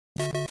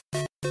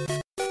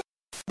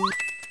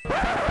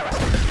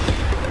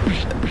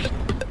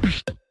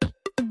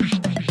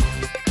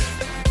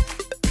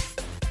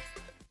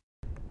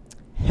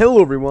Hello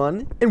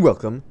everyone, and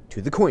welcome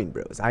to the Coin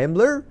Bros. I am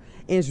BluRR,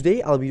 and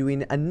today I'll be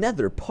doing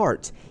another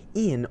part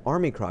in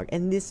Armikrog,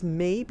 and this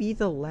may be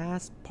the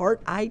last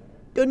part. I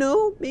don't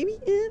know, maybe.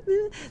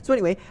 So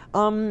anyway,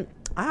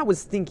 I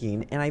was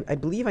thinking, and I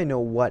believe I know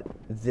what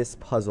this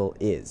puzzle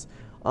is.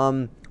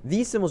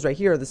 These symbols right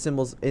here are the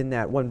symbols in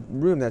that one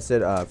room that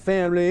said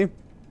family.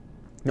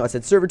 No, it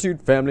said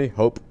servitude, family,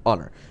 hope,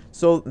 honor.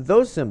 So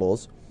those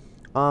symbols,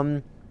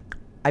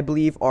 I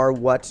believe are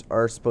what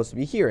are supposed to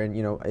be here, and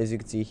you know, as you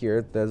can see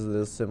here, those are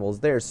the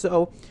symbols there.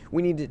 So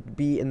we need to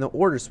be in the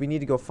order, so we need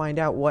to go find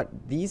out what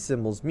these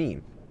symbols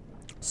mean.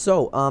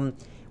 So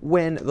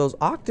when those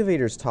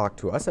activators talk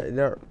to us,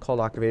 they're called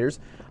activators,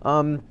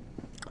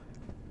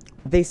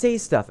 they say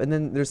stuff, and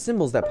then there's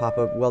symbols that pop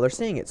up while they're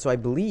saying it. So I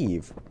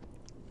believe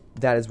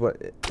that is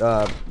what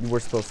we're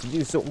supposed to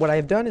do. So what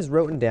I've done is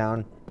written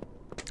down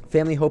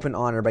family, hope, and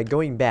honor by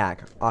going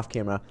back off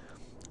camera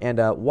and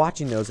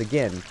watching those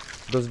again,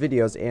 those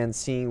videos, and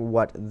seeing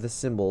what the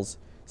symbols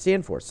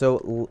stand for.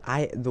 So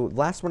the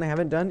last one I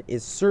haven't done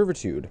is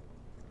servitude,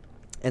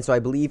 and so I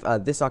believe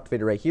this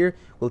activator right here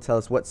will tell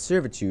us what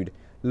servitude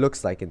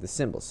looks like in the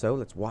symbol. So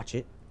let's watch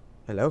it.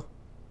 Hello.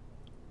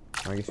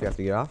 I guess we have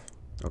to get off.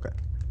 Okay.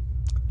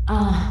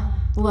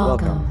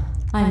 Welcome.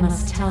 I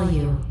must tell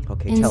you,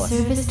 okay, in tell us.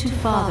 service to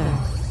Father,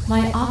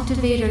 my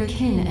activator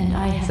kin and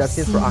I have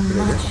seen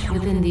much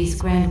within these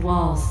grand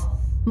walls.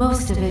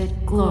 Most of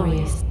it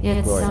glorious,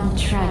 yet some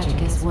tragic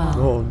as well.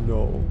 Oh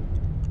no.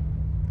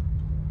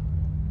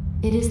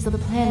 It is the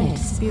planet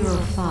Spiro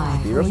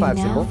 5 where you now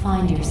symbol.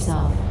 find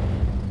yourself,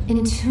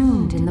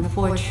 entombed in the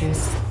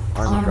fortress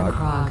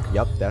Armikrog.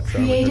 Yep, that's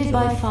created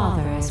by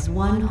Father as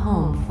one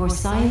home for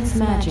science,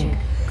 magic,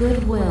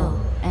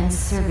 goodwill, and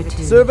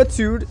servitude.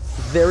 Servitude,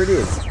 there it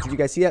is. Did you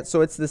guys see that?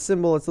 So it's the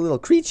symbol, it's a little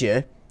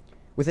creature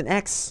with an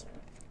X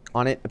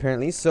on it,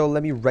 apparently. So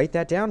let me write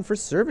that down for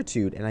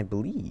servitude, and I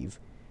believe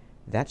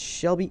that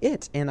shall be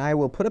it. And I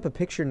will put up a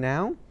picture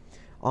now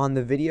on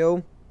the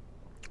video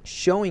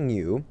showing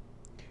you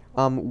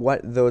what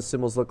those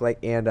symbols look like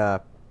and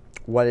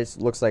what it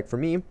looks like for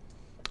me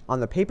on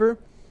the paper.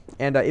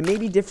 And it may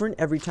be different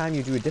every time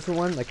you do a different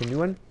one, like a new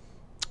one,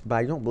 but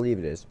I don't believe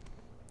it is.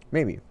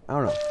 Maybe. I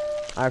don't know.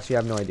 I actually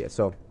have no idea.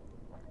 So,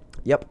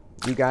 yep,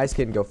 you guys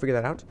can go figure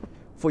that out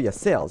for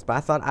yourselves. But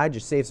I thought I'd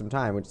just save some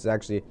time, which is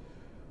actually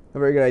a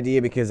very good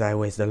idea because I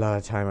wasted a lot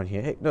of time on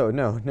here. Hey,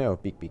 no,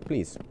 Beak-Beak,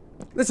 please.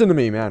 Listen to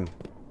me, man.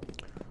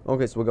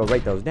 Okay, so we'll go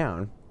write those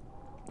down.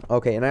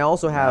 Okay, and I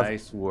also have...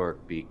 Nice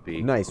work,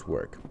 Beak-Beak. Nice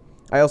work.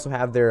 I also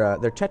have their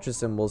Tetris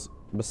symbols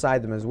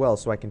beside them as well,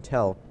 so I can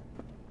tell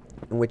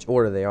in which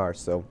order they are.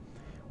 So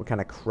we're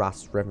kind of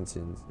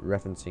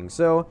cross-referencing.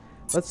 So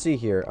let's see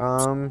here.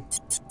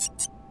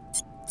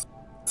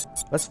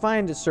 Let's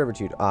find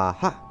servitude.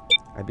 Aha!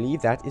 I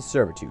believe that is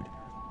servitude.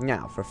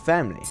 Now for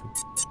family.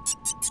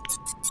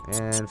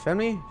 And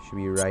family should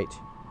be right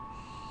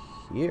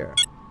here.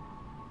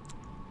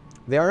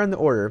 They are in the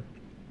order,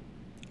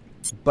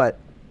 but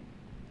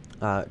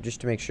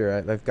just to make sure,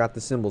 I've got the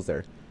symbols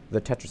there,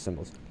 the Tetris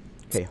symbols.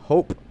 Okay,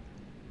 hope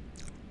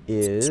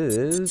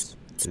is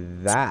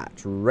that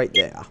right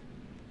there.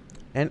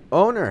 And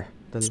honor,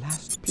 the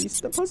last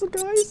piece of the puzzle,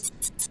 guys.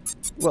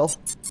 Well,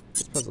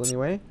 this puzzle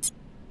anyway.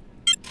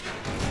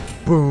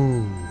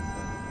 Boom.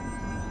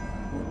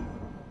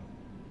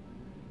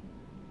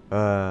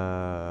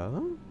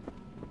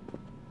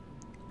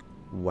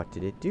 What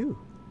did it do?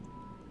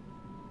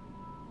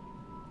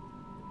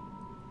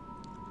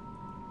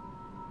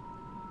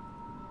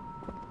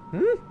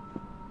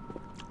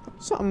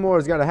 Something more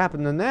has got to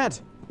happen than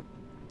that.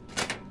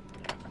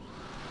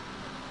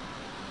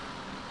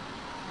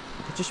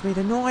 It just made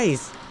a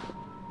noise.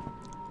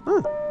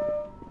 Huh.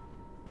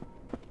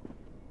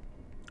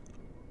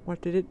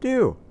 What did it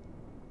do?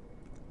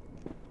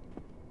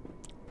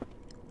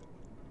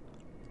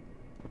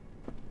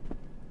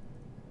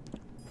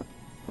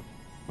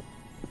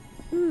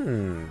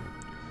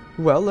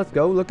 Well, let's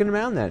go looking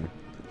around then.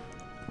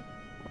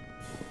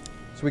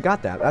 So we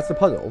got that. That's the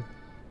puzzle.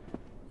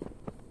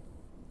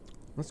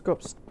 Let's go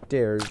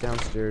upstairs,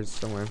 downstairs,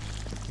 somewhere.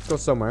 Let's go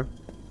somewhere.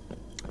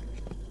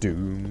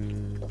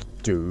 Doom,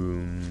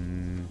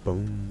 doom,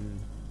 boom.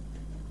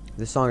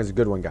 This song is a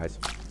good one, guys.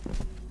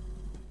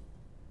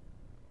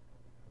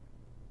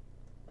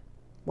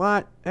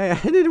 What? Hey, I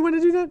didn't want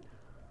to do that.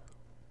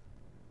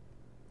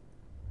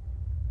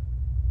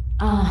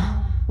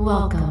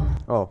 Welcome.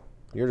 Oh,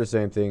 you're the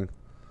same thing.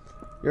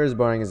 You're as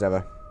boring as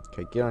ever.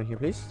 Okay, get on here,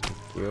 please.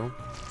 Thank you.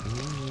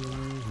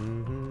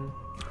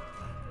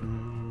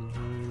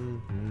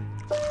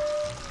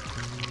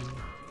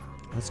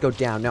 Let's go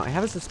down. Now, I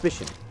have a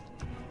suspicion.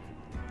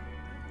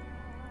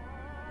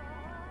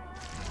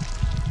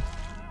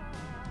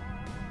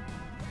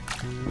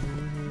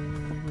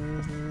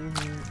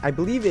 I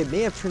believe it may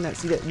have turned that...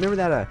 See that? Remember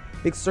that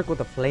big circle with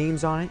the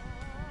flames on it?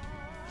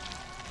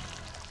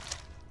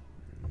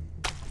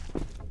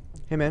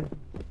 Hey, man.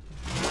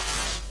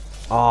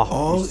 Oh,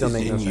 all is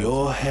in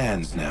your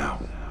hands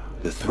now.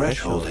 The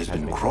threshold has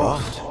been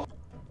crossed.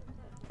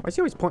 Why is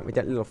he always pointing with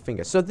that little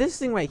finger? So this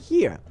thing right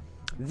here,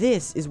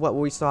 This is what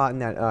we saw in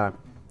that, I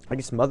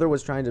guess Mother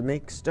was trying to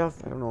make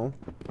stuff. I don't know.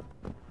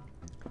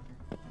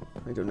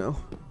 I don't know.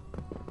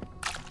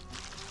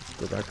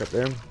 Go back up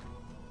there.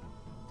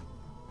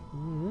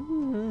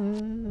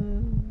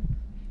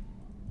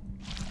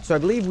 So I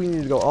believe we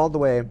need to go all the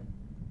way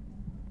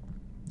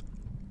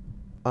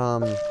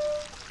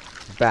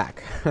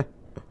back.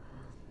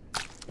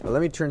 Well,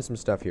 let me turn some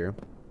stuff here.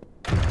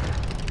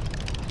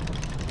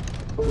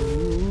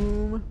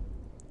 Boom.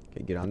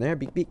 Okay, get on there,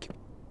 Beak-Beak.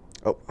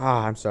 Oh,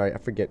 I'm sorry, I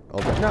forget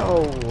all that.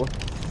 No!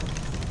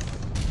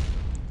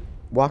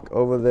 Walk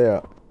over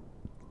there.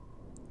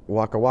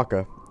 Waka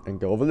waka. And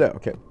go over there.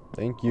 Okay,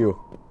 thank you.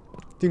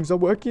 Things are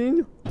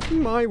working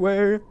my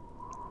way.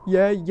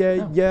 Yeah,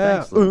 yeah, yeah.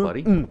 Thanks, little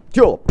buddy.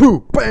 Yo,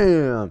 poo,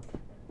 bam!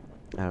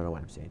 I don't know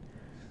what I'm saying.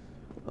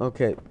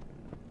 Okay.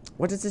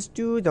 What does this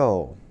do,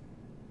 though?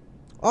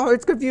 Oh,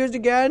 it's confused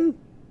again?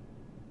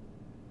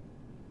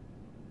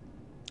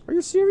 Are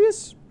you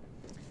serious?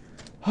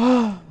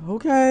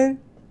 Okay.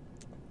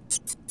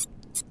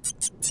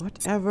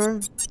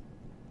 Whatever.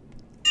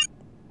 I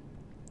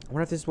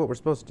wonder if this is what we're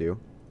supposed to do.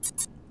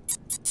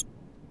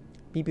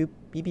 Beep, boop,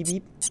 beep, beep,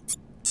 beep.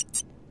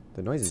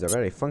 The noises are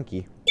very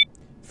funky.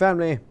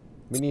 Family,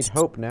 we need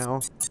hope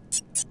now.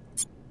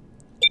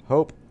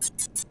 Hope.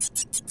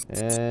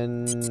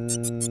 And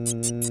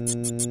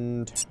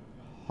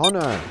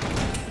honor.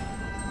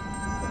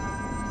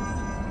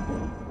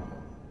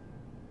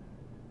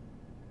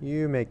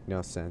 You make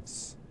no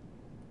sense.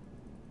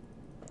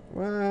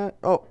 What?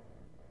 Oh.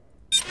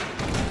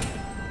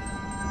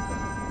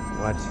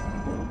 What?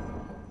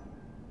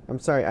 I'm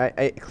sorry,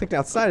 I clicked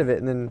outside of it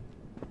and then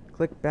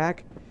clicked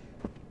back.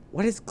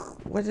 What is...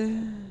 What?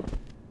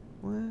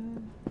 What?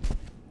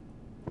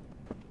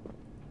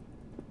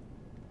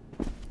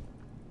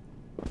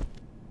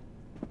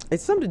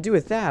 It's something to do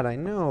with that, I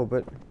know,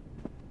 but...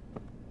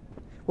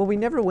 Well, we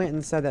never went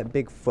inside that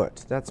big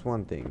foot. That's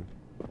one thing.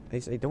 I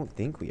don't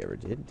think we ever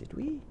did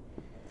we?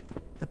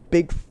 A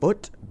big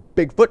foot?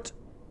 Bigfoot?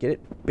 Get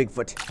it?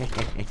 Bigfoot.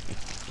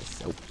 It's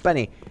so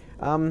funny.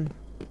 I don't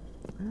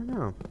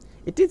know.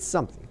 It did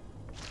something.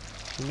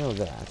 You know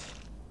that.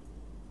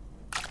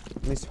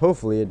 At least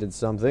hopefully it did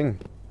something.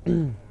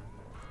 do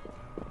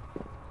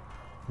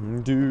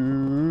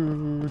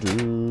do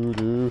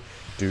do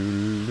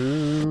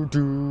do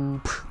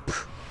do.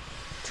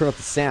 Turn up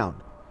the sound.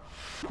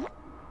 I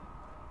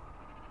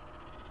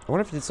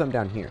wonder if it did something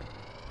down here.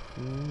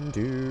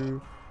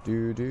 Do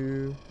do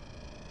do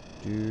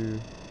do.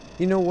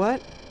 You know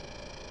what?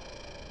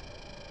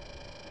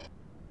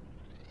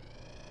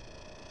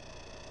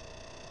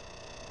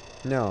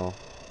 No,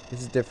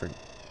 this is different.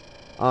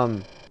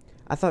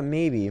 I thought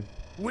maybe.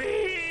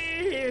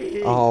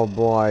 Oh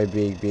boy,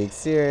 Beak-Beak,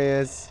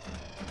 serious?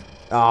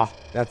 Ah, oh,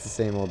 that's the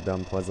same old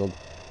dumb puzzled.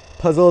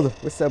 Puzzled.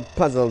 We're so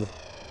puzzled,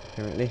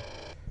 apparently.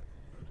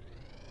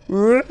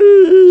 Wee!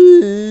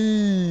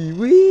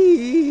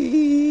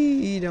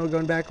 Now we're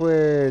going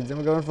backwards, and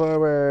we're going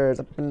forwards,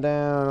 up and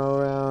down, all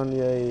around.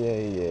 Yay,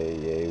 yay, yay,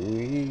 yay,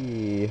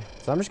 wee!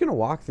 So I'm just gonna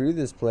walk through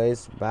this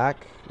place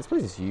back. This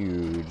place is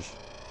huge.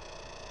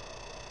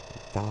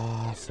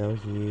 Ah, so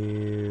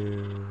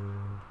huge.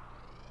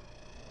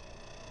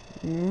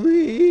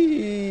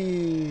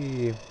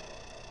 Wee!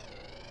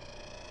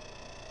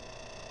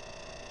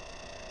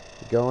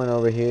 Going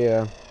over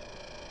here,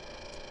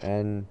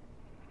 and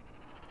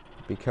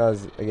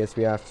because I guess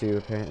we have to.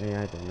 Apparently,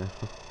 I don't know.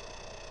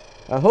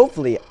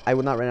 Hopefully, I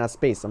will not run out of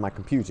space on my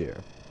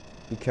computer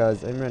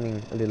because I'm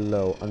running a little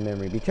low on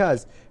memory.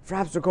 Because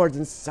Fraps records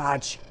in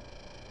such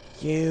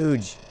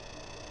huge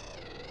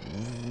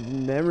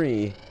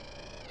memory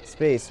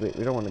space. Wait,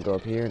 we don't want to go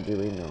up here, do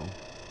we? No.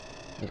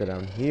 We'll go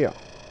down here.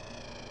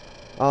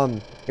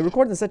 It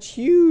records in such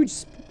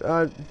huge,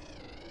 what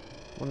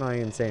am I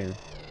even saying?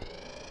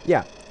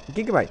 Yeah,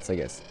 gigabytes, I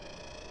guess.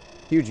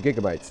 Huge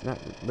gigabytes, not,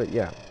 but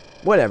yeah.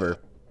 Whatever.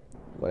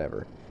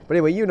 Whatever. But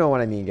anyway, you know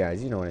what I mean,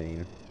 guys. You know what I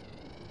mean.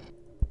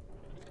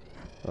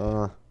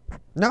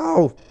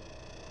 No!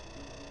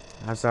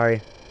 I'm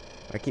sorry.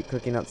 I keep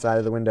clicking outside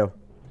of the window.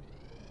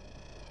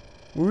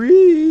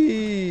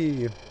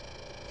 Whee!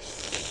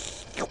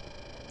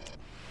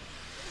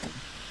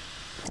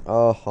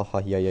 Oh, ha,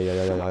 ha, yeah, yeah, yeah,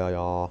 yeah, yeah,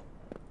 yeah.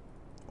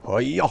 Oh,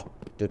 yeah.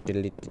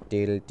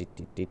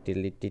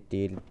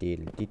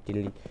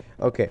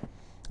 Okay.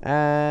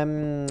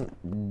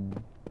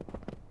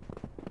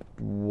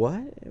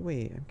 What?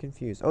 Wait, I'm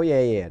confused. Oh,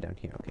 yeah, yeah, yeah, down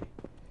here. Okay.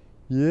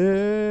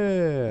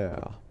 Yeah.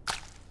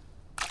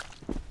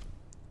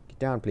 Get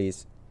down,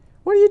 please.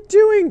 What are you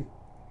doing?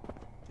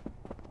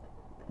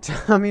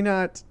 Tell me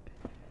not.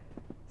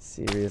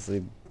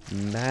 Seriously,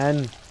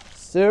 man.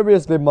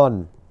 Seriously,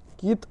 man.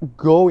 Get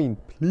going,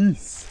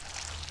 please.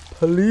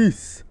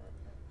 Please.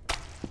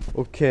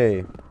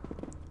 Okay.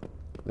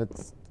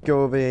 Let's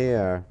go over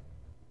here.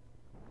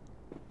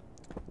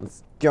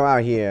 Let's go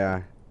out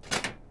here.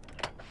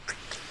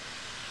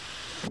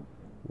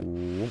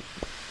 Ooh.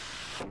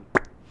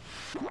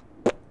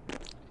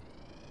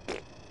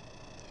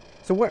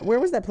 So where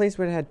was that place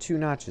where it had 2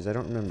 notches? I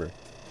don't remember.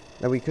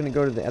 That we couldn't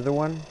go to the other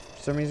one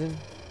for some reason?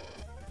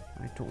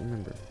 I don't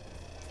remember.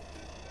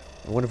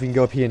 I wonder if we can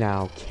go up here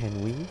now.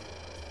 Can we?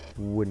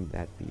 Wouldn't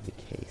that be the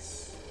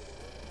case?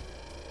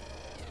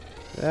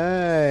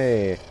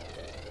 Hey!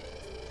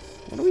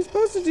 What are we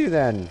supposed to do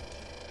then?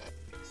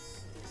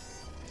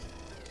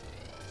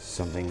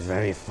 Something's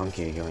very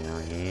funky going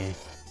on here.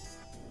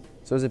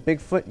 So is it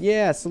Bigfoot?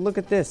 Yeah, so look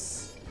at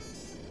this.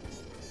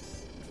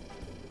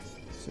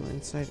 So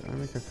inside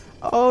Armikrog.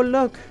 Oh,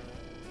 look!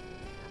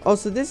 Oh,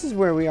 so this is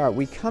where we are.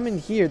 We come in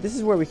here. This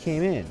is where we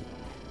came in.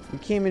 We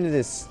came into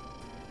this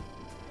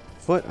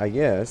foot, I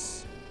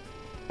guess.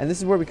 And this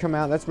is where we come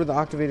out. That's where the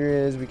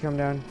Octavator is. We come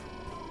down.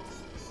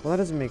 Well, that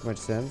doesn't make much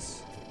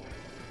sense.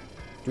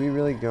 Do we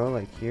really go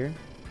like here?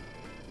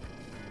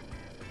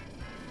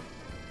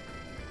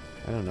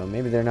 I don't know.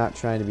 Maybe they're not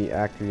trying to be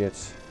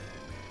accurate.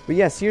 But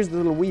yes, here's the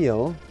little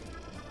wheel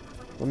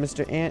where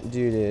Mr. Ant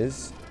Dude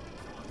is.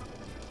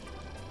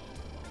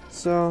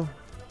 So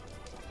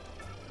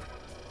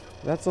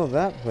that's all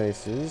that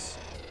place is.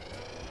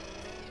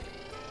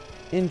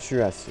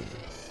 Interesting.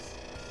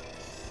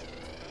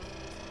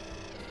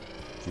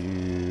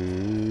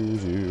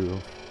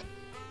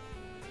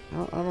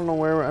 I don't know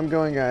where I'm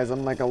going, guys.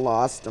 I'm like a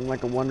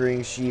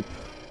wandering sheep.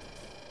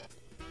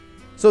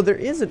 So there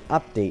is an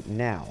update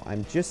now.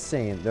 I'm just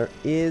saying there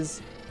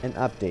is an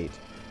update.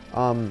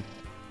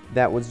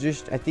 That was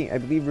just I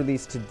believe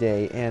released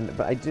today,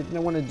 but I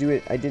didn't want to do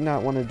it. I did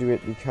not want to do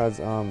it because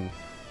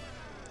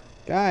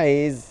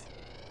guys,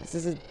 this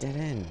is a dead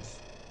end.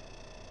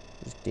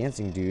 There's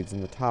dancing dudes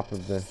in the top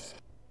of the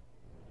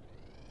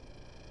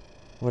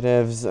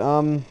whatevs.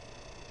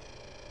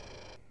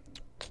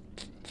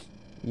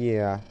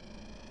 Yeah.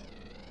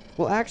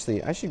 Well,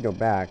 actually, I should go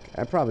back.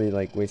 I'm probably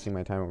like wasting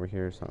my time over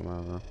here or something. I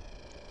don't know.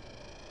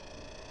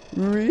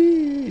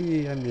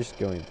 I'm just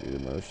going through the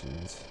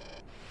motions.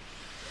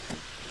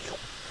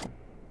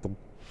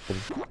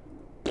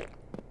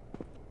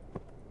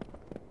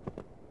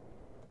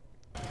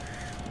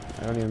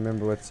 I don't even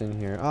remember what's in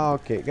here. Oh,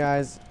 okay,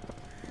 guys.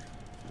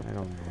 I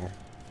don't know.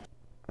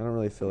 I don't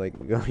really feel like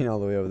going all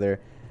the way over there.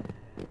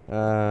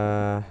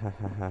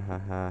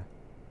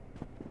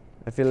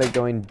 I feel like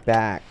going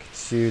back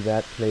to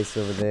that place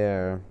over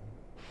there.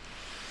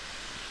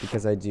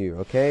 Because I do.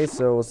 Okay,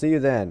 so we'll see you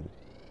then.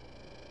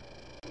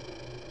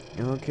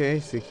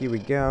 Okay, so here we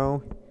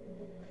go.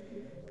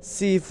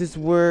 See if this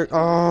works.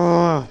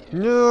 Oh,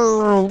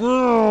 no,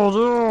 no,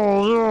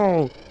 no,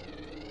 no.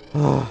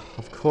 Oh,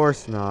 of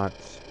course not.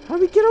 How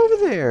do we get over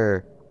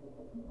there?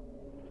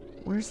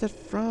 Where's that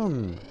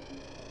from?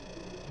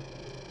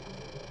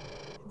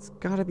 It's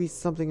gotta be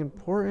something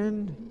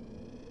important.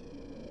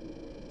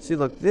 See,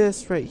 look,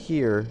 this right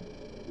here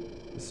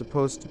is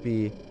supposed to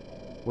be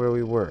where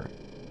we were.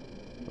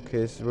 Okay,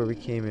 this is where we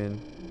came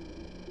in.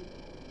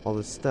 All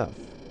this stuff.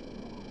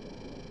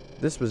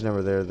 This was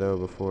never there, though,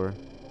 before.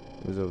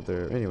 It was over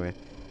there. Anyway,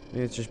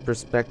 maybe it's just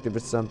perspective or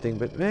something,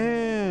 but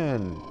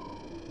man!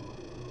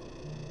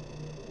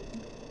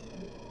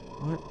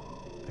 What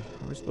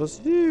are we supposed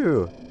to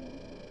do?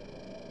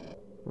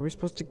 Where are we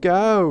supposed to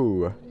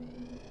go?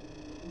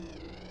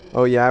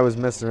 Oh, yeah, I was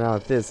messing around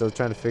with this. I was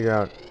trying to figure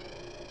out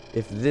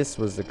if this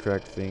was the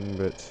correct thing,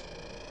 but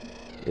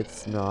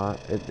it's not.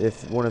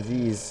 If one of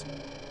these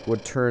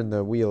would turn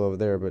the wheel over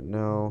there, but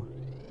no.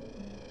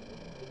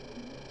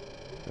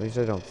 At least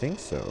I don't think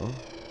so.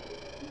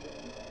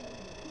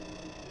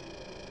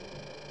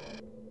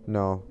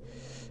 No,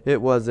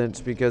 it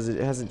wasn't, because it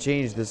hasn't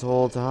changed this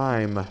whole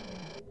time.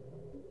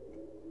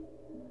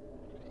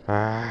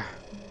 Ah.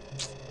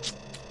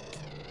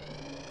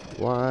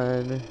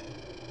 1,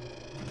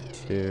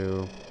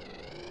 2.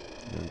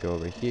 And go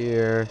over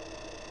here.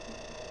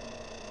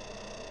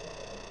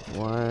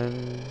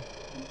 1,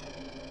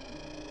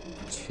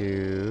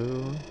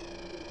 2,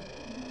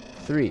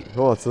 3.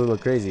 Oh, it's a little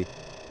crazy.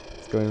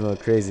 It's going a little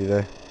crazy.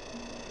 The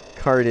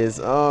cart is.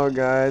 Oh,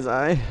 guys,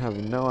 I have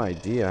no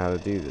idea how to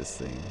do this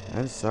thing.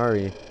 I'm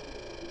sorry.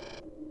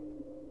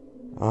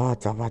 Oh,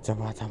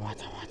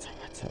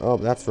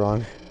 that's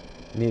wrong.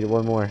 Need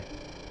one more.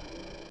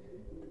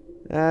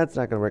 That's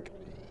not gonna work.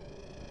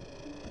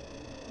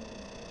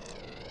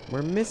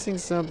 We're missing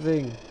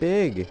something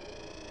big.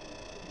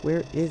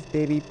 Where is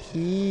baby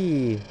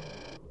P?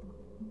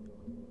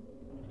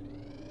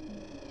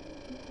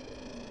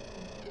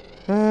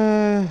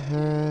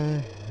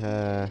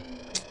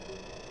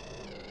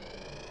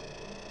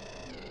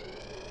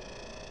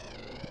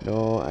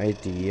 No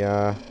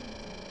idea.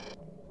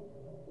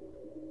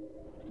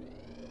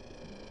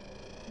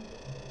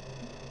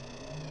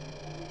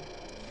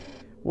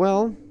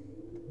 Well,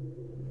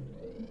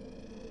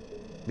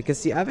 because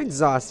see, I've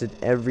exhausted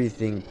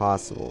everything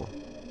possible.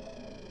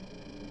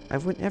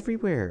 I've went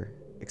everywhere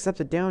except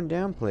the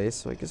down place,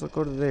 so I guess I'll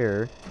go to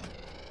there.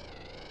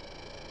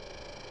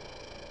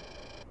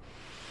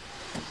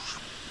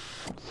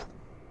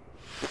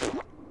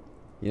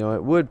 You know,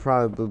 it would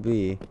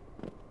probably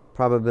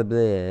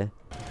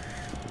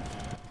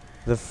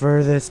the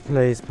furthest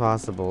place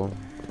possible.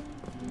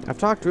 I've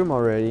talked to him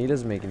already. He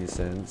doesn't make any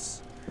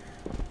sense.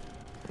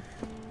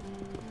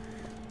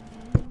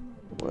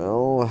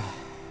 Well,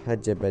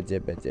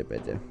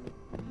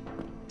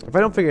 If I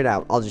don't figure it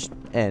out, I'll just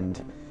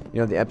end,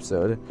 the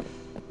episode.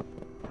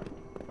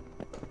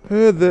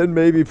 And then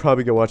maybe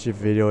probably go watch a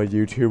video on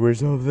YouTube or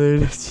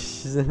something.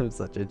 I'm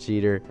such a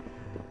cheater.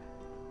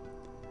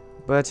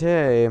 But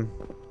hey,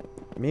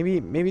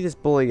 maybe this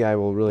bully guy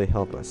will really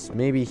help us.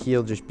 Maybe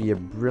he'll just be a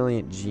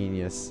brilliant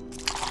genius.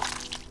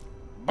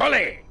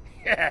 Bully!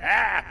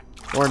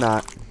 Or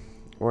not.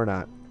 Or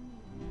not.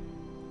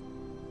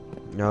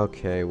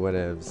 Okay,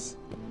 whatevs.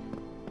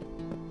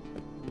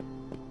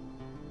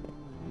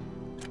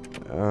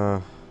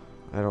 I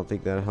don't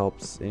think that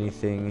helps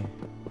anything.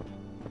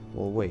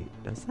 Well, wait,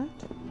 does that?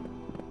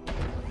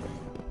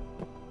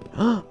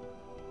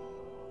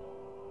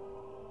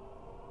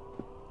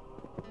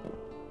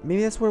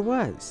 Maybe that's where it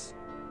was.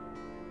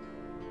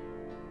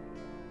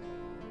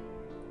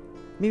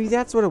 Maybe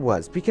that's what it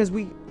was, because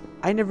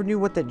I never knew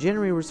what that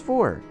generator was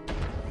for.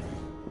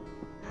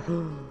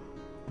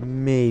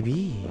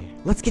 Maybe.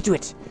 Let's get to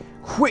it.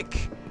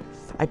 Quick!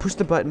 I pushed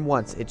the button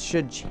once. It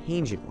should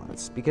change it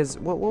once. Because,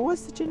 what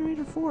was the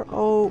generator for?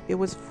 Oh, it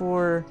was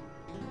for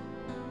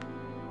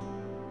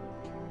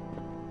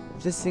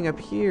this thing up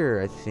here,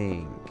 I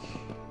think.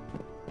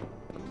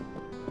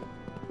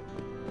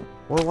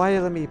 Well, why did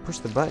it let me push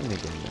the button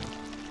again,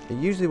 though? It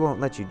usually won't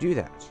let you do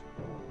that.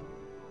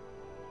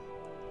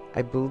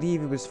 I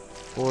believe it was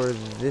for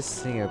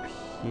this thing up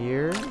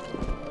here.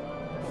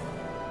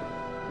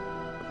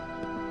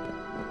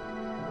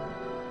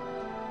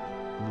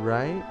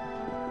 Right?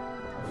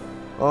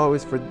 Oh, it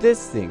was for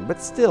this thing.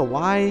 But still,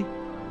 why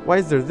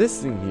is there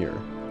this thing here?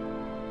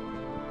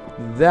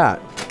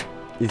 That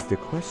is the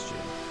question.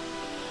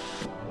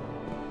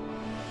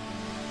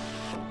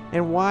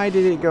 And why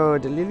did it go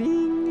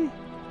deleting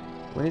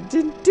when it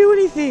didn't do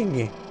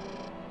anything?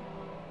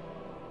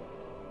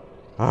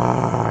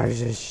 There's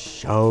just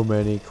so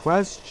many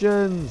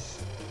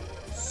questions.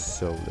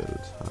 So little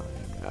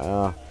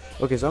time.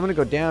 Okay, so I'm gonna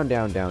go down,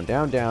 down, down,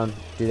 down, down.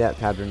 Do that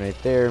pattern right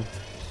there.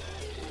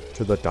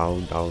 To the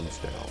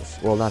downstairs.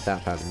 Well, not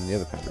that pattern, the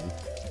other pattern.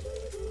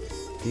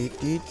 Do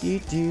do do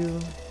do.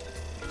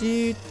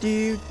 Do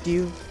do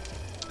do.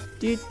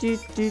 Do do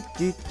do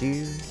do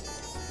do.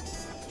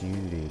 Do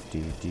do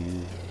do do.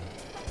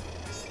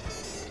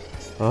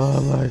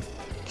 Oh my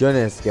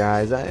goodness,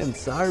 guys, I am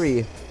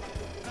sorry.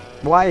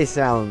 Why I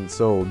sound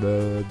so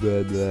blah,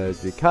 blah, blah, is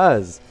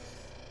because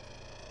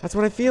that's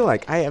what I feel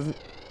like. I have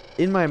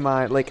in my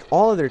mind, like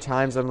all other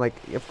times, I'm like,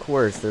 of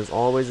course, there's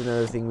always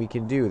another thing we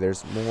can do.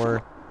 There's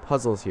more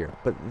puzzles here.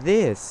 But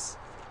this,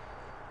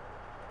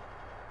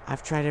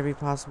 I've tried every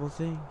possible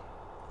thing,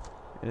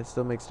 and it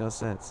still makes no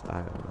sense.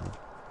 I don't know.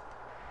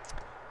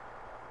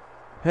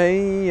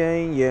 Hey.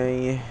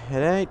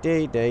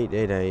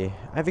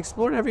 I've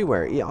explored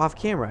everywhere. Yeah, off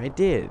camera, I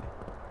did.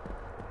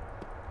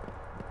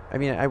 I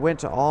mean, I went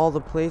to all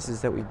the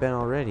places that we've been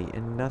already,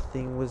 and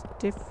nothing was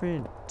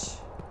different.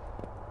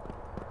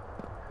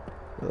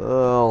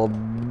 Oh,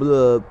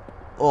 blah.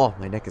 Oh,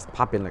 my neck is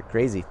popping like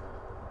crazy.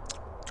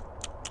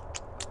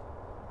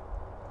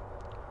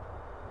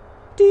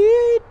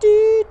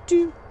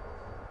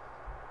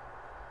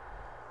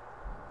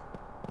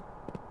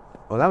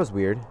 Oh, that was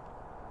weird.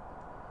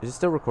 Is it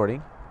still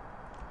recording?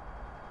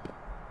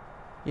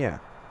 Yeah.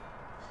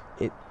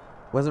 It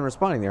wasn't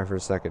responding there for a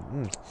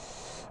second.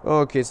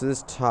 Okay, so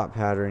this top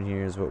pattern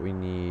here is what we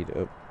need.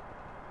 Oh,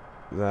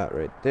 that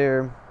right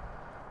there.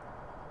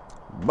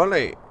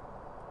 Bully!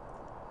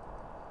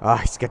 Ah,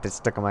 he's got that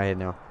stuck on my head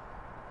now.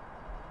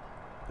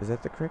 Is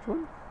that the correct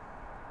one?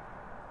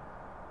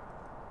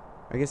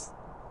 I guess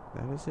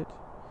that is it.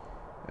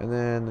 And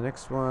then the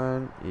next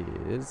one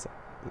is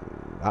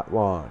that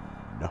one.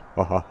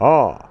 Ha ha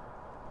ha.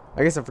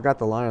 I guess I forgot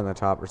the line on the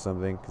top or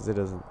something, because it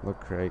doesn't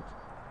look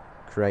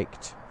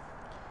correct.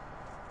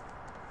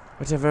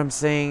 Whatever I'm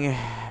saying.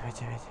 I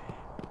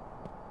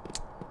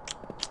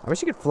wish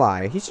he could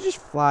fly. He should just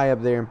fly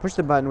up there and push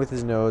the button with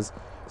his nose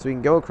so we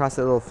can go across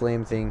that little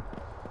flame thing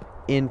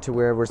into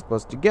where we're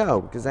supposed to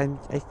go. Because I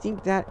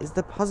think that is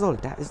the puzzle.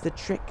 That is the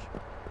trick.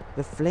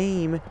 The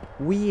flame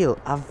wheel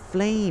of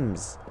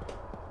flames.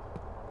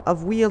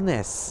 Of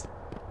wheelness.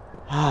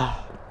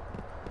 I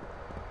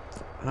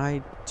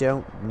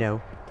don't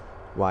know.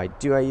 Why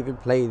do I even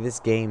play this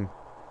game?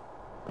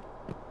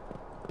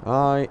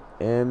 I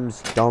am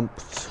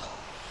stumped.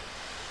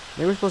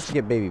 Maybe we're supposed to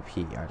get Baby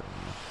P. I don't know.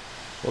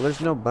 Well,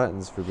 there's no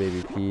buttons for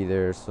Baby P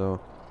there, so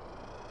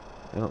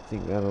I don't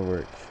think that'll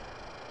work.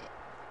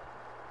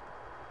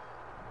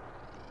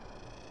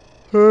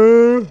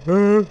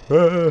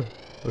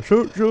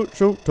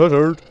 So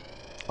tired.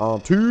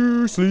 I'm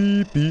too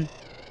sleepy.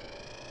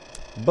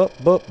 But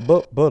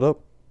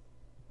up.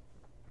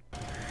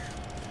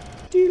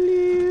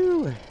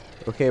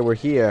 Okay, we're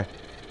here.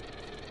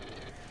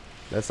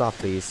 That's off,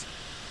 please.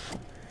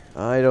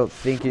 I don't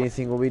think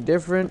anything will be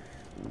different,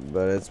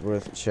 but it's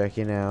worth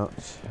checking out,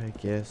 I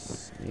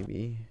guess,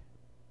 maybe.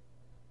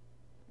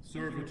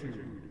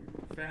 Servitude,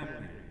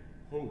 family,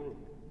 hope,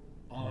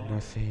 honor.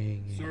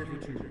 Nothing.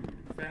 Servitude,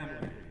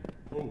 family,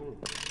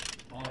 hope,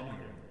 honor.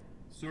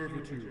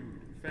 Servitude,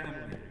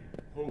 family,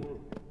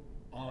 hope,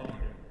 honor.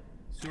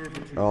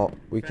 Servitude. Oh,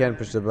 we can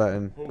push the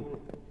button.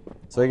 Hope.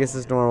 So I guess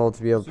it's normal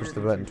to be able to push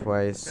the button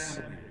twice.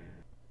 Family.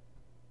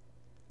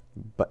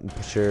 Button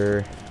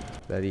pusher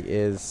that he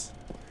is.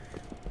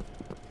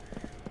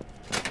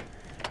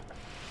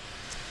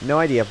 No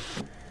idea.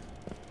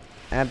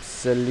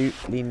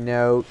 Absolutely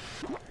no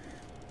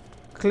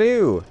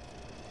clue.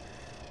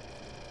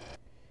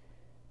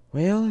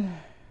 Well,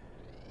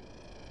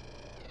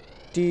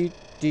 do.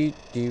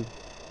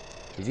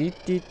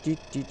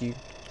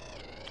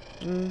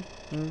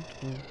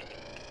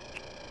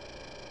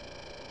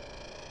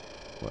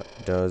 What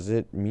does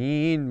it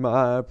mean,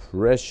 my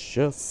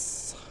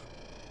precious?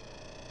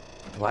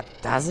 What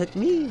does it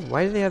mean?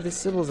 Why do they have these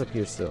symbols up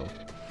here still?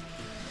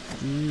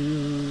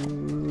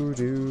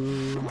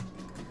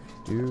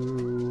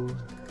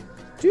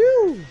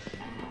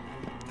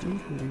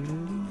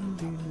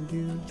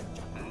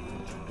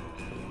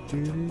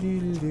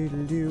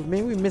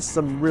 Maybe we missed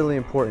some really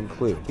important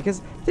clue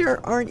because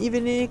there aren't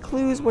even any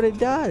clues what it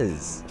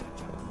does.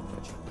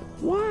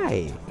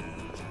 Why?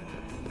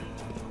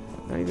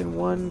 Not even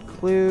one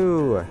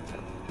clue.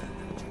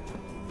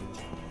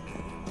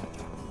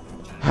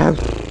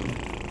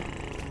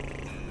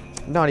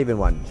 Not even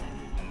one.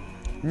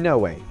 No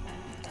way.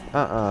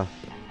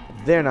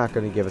 They're not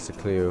going to give us a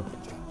clue.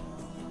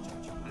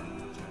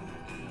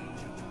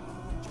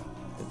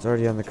 It's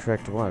already on the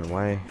correct one.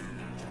 Why?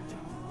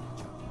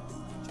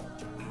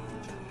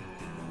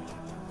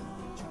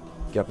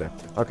 Get up there.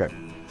 Okay.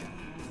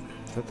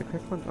 Is that the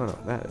correct one? Oh no,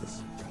 that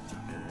is.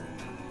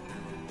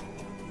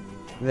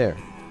 There.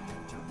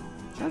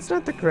 That's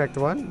not the correct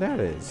one. That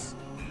is.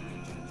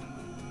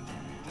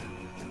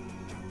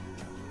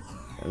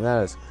 And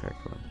that is the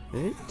correct one.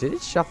 Did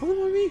it shuffle them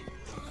on me?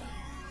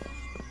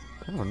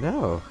 I don't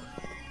know.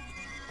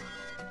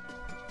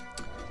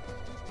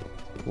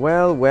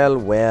 Well,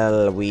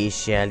 we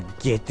shall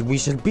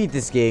beat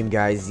this game,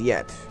 guys,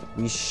 yet.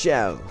 We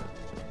shall.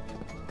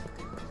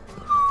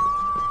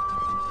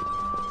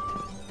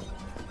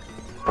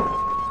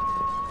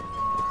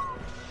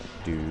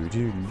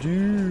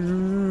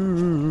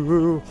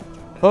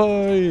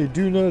 I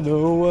do not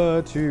know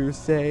what to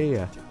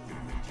say.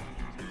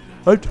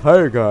 I'm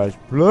tired, guys.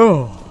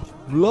 Blah,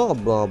 blah,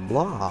 blah,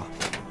 blah.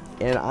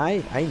 And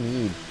I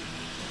need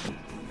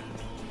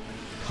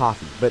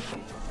coffee, but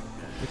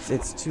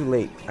it's too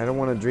late. I don't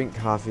want to drink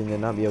coffee and then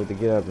not be able to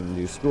get up and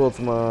do school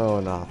tomorrow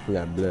and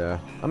blah, blah.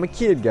 I'm a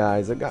kid,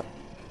 guys. I got...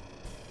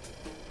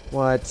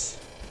 What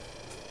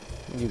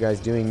are you guys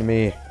doing to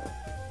me?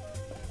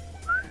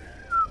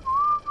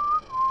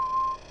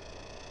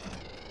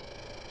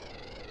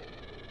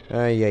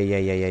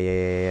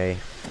 Yeah.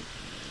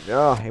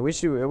 Oh, I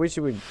wish it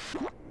would.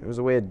 There was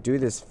a way to do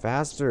this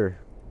faster.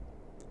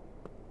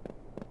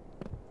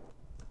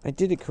 I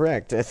did it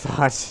correct, I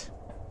thought.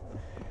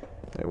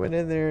 I went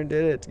in there and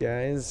did it,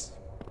 guys.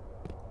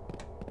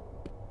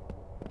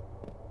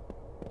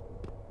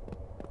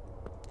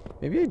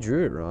 Maybe I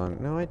drew it wrong.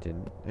 No, I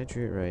didn't. I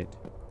drew it right.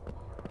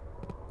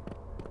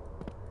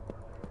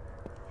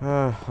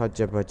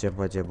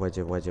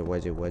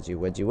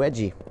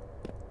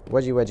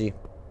 Wedgie.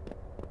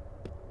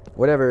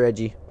 Whatever,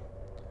 Reggie.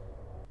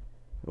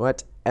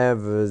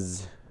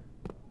 Whatevers.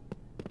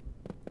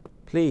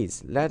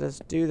 Please, let us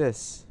do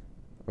this.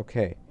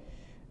 Okay.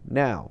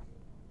 Now,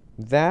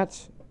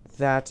 that,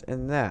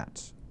 and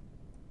that.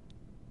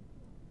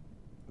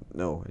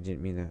 No, I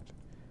didn't mean that.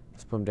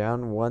 Let's put them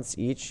down once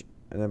each,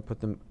 and then put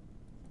them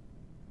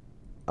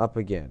up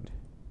again.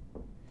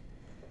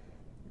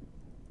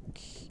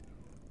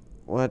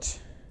 What?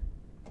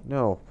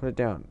 No, put it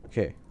down.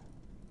 Okay.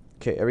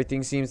 Okay,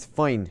 everything seems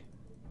fine.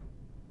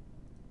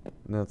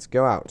 Now let's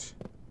go out.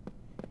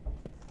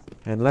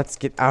 And let's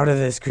get out of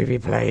this creepy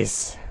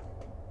place.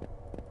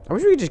 I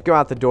wish we could just go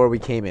out the door we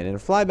came in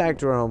and fly back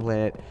to our home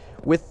planet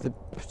with the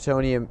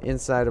plutonium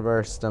inside of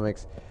our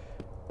stomachs.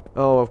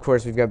 Oh, of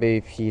course, we've got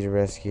baby P to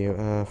rescue.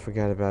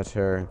 Forgot about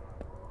her.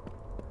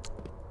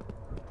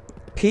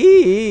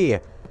 P!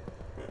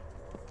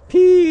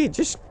 P!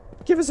 Just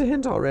give us a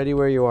hint already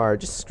where you are.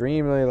 Just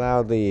scream really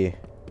loudly.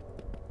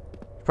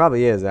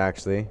 Probably is,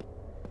 actually.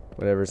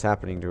 Whatever's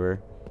happening to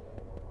her.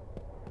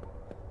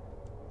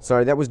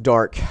 Sorry, that was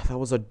dark. That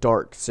was a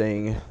dark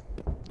saying.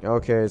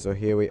 Okay, so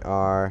here we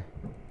are.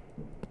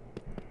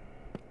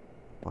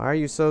 Why are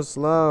you so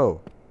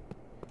slow?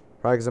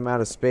 Probably because I'm out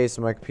of space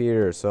on my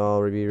computer, so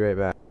I'll be right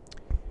back.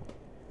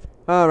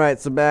 Alright,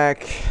 so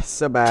back.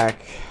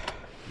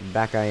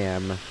 Back I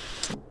am.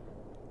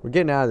 We're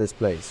getting out of this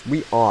place.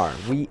 We are.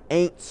 We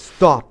ain't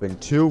stopping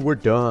till we're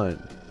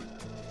done.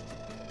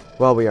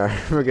 Well, we are.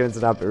 We're gonna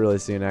stop it really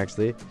soon,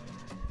 actually.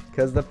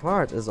 Because the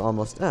part is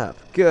almost up.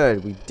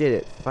 Good, we did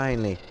it,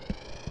 finally.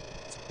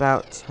 It's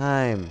about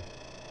time.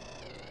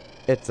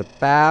 It's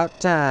about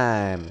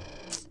time.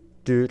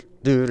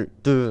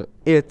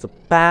 It's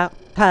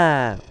about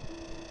time.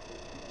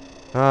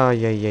 Oh,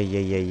 yeah.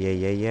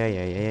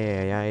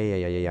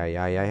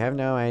 I have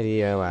no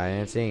idea why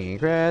I'm singing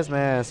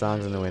Christmas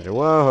songs in the winter.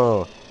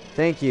 Whoa.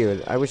 Thank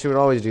you. I wish it would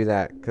always do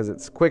that, because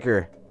it's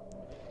quicker.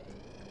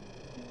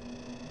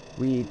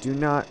 We do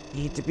not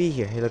need to be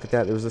here. Hey, look at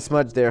that. There was a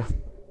smudge there.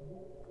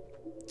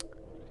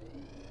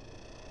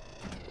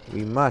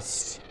 We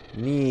must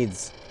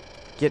needs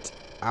get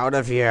out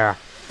of here.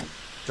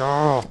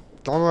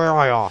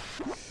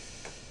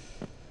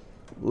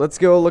 Let's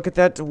go look at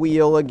that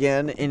wheel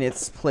again in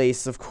its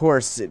place. Of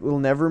course, it will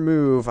never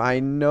move. I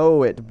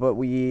know it, but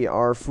we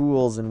are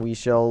fools and we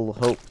shall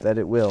hope that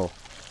it will.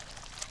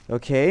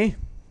 Okay?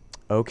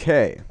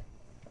 Okay.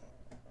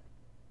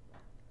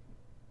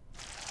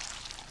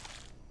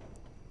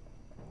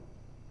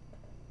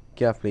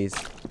 Get off, please.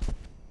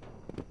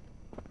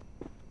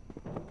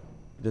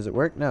 Does it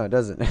work? No, it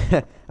doesn't.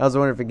 I was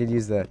wondering if I could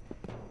use the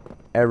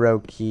arrow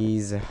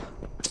keys.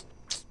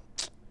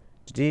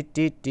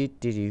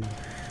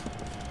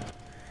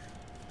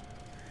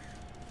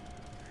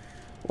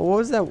 Well, what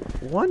was that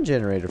one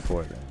generator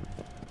for then?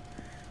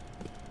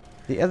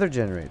 The other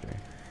generator.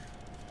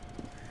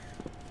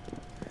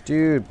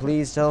 Dude,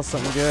 please tell us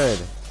something good.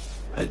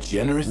 A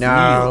generous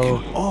No.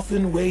 meal can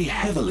often weigh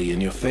heavily in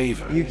your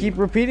favor. You keep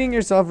repeating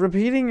yourself,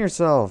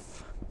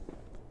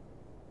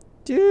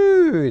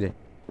 Dude!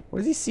 What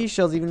does these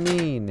seashells even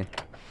mean?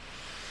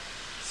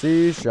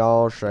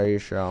 Seashells,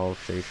 seashells,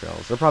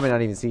 seashells. They're probably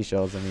not even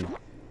seashells. I mean,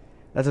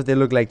 that's what they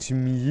look like to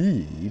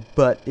me.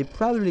 But they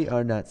probably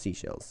are not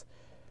seashells.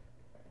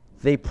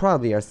 They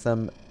probably are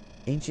some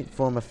ancient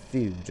form of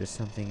food or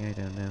something. I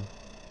don't know.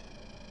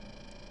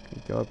 Can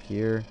we go up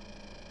here?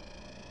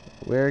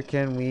 Where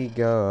can we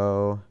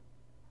go?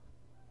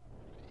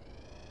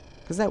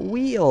 Because that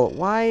wheel,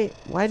 why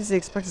does it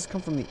expect us to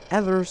come from the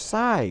other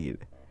side?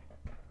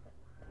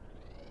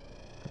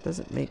 That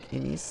doesn't make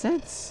any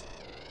sense.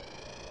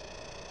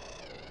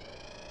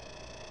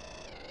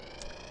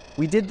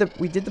 We did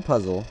the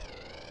puzzle.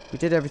 We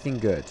did everything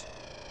good.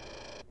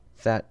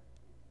 That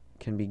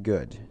can be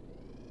good.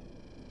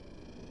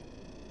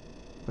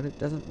 But it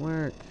doesn't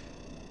work.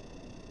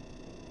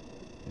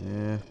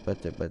 Yeah, but.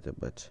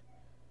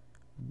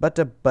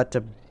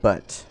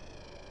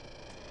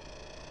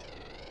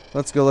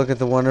 Let's go look at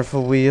the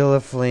wonderful wheel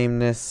of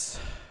flameness.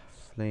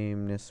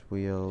 Flameness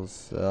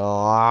wheels.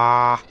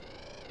 Ah,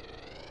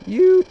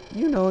 you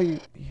know you're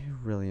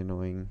really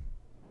annoying.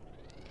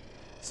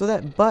 So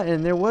that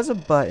button, there was a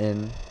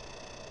button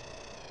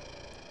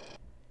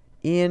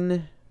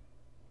in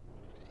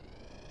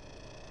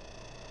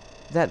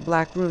that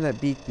black room that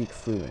Beak-Beak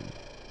flew in,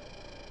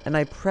 and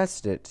I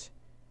pressed it,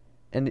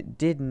 and it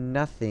did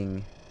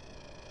nothing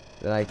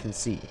that I can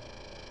see.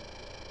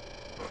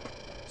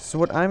 So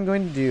what I'm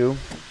going to do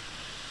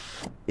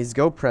is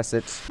go press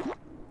it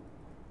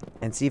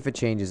and see if it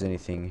changes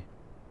anything.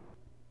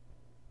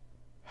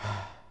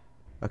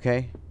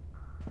 Okay?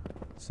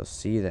 So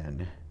see you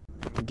then.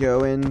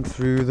 Going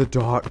through the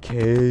dark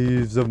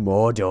caves of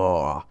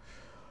Mordor.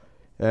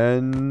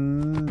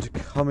 And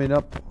coming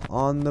up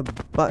on the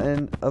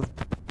button of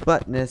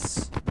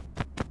buttness.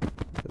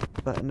 The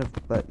button of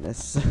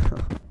buttness.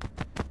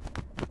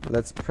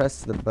 Let's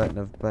press the button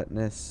of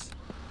buttness.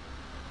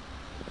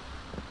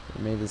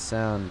 It made the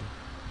sound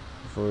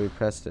before we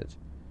pressed it.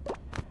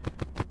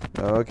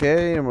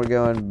 Okay, and we're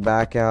going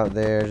back out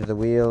there to the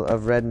wheel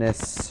of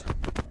redness.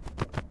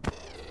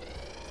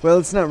 Well,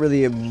 it's not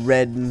really a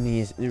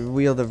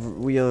wheel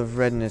of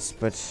redness,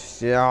 but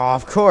yeah,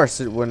 of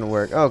course it wouldn't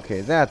work. Okay,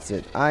 that's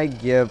it. I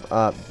give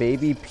up.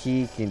 Baby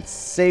P can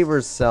save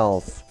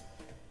herself.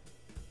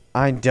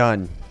 I'm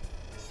done.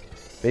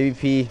 Baby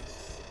P,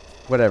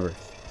 whatever.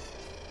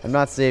 I'm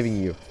not saving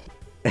you.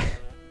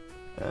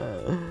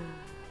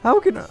 How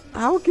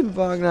can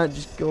Vog not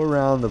just go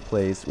around the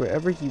place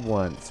wherever he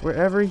wants?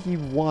 Wherever he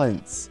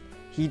wants,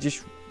 he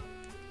just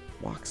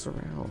walks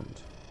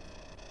around.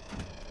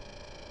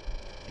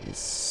 It's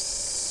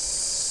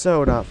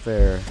so not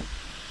fair.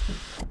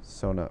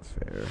 So not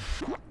fair.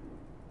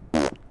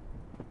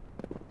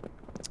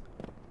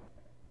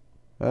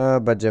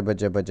 Well,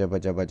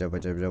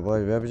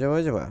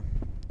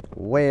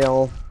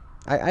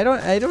 I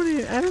don't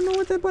know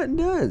what that button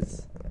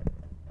does.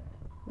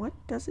 What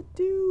does it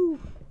do?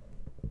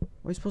 Are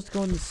we supposed to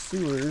go in the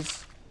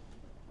sewers?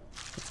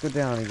 Let's go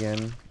down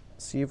again.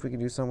 See if we can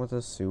do something with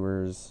the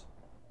sewers.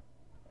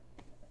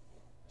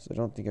 So I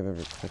don't think I've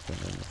ever clicked on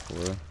them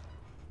before.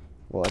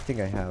 Well, I think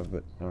I have,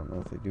 but I don't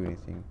know if they do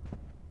anything.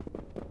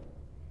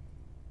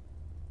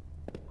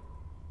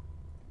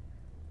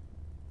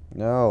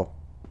 No.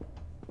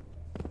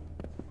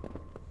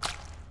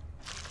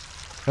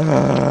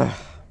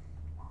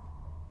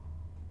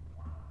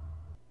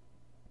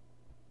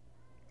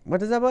 What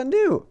does that button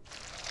do?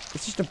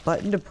 It's just a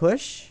button to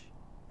push?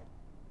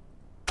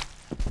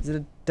 Is it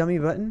a dummy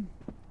button?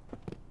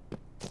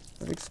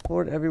 I've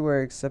explored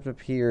everywhere except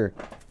up here.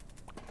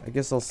 I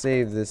guess I'll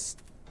save this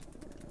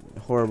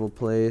horrible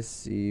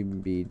place.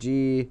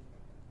 CBG.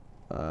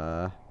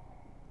 20,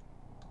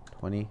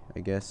 I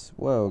guess.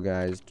 Whoa,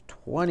 guys.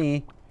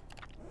 20.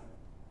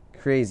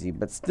 Crazy,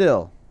 but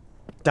still.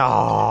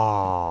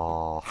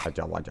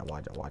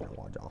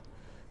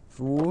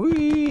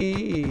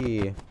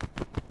 Whee!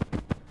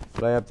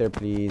 Fly up there,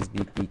 please.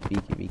 Beak, beak,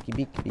 beaky, beaky,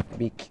 beak, beak,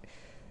 beak.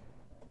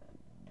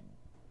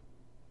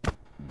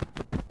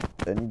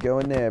 And go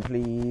in there,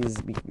 please.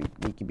 Beak, beak,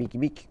 beaky, beaky,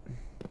 beak.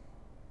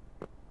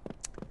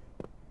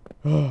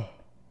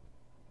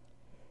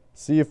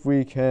 See if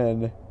we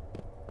can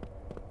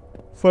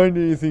find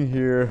anything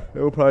here. It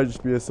will probably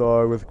just be a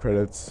song with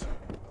credits.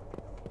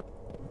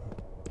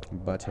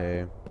 But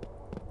hey.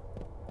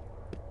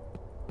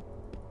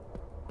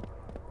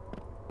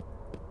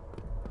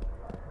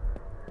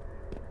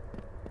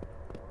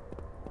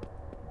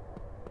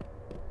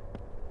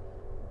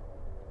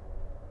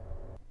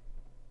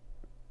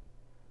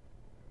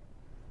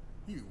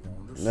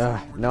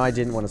 No, I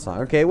didn't want a song.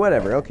 Okay,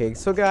 whatever. Okay,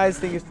 so guys,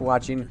 thank you for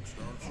watching.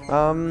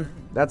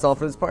 That's all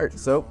for this part.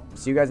 So,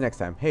 see you guys next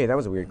time. Hey, that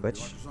was a weird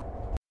glitch.